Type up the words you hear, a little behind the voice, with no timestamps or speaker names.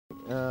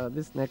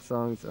This next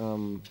song's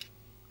on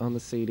the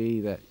CD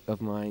that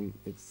of mine.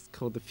 It's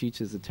called "The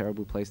Future's a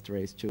Terrible Place to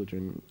Raise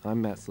Children."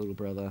 I'm Matt's little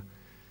brother,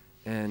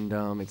 and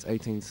it's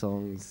 18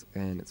 songs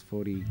and it's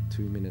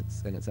 42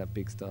 minutes, and it's at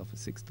Big Star for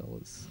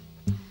 $6.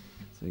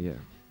 So yeah,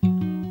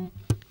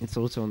 it's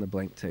also on the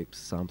Blank Tapes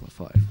Sampler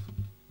 5.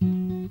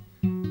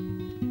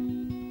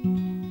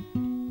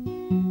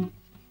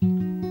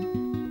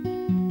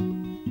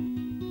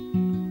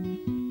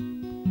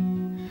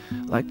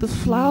 Like the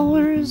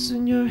flowers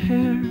in your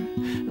hair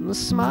and the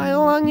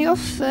smile on your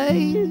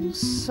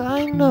face,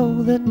 I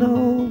know that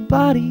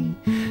nobody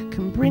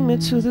can bring me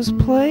to this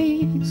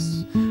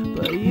place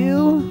but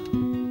you.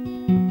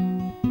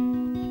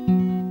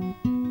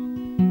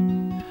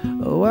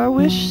 Oh, I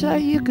wish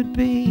that you could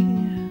be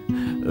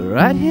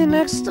right here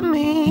next to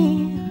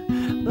me,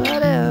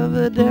 but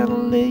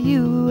evidently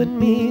you and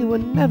me were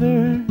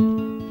never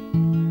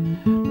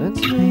meant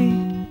to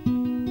be.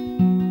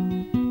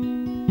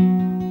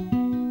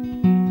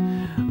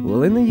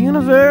 Well, in the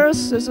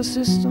universe there's a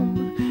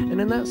system, and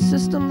in that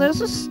system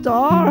there's a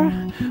star.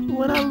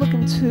 When I look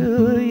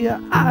into your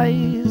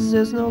eyes,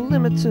 there's no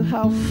limit to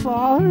how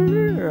far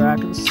I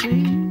can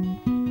see.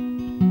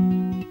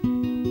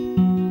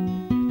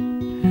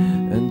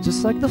 And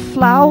just like the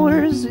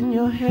flowers in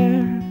your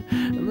hair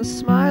and the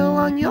smile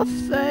on your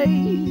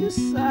face,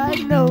 I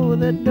know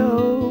that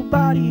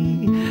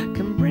nobody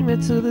can bring me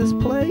to this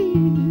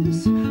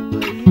place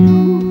but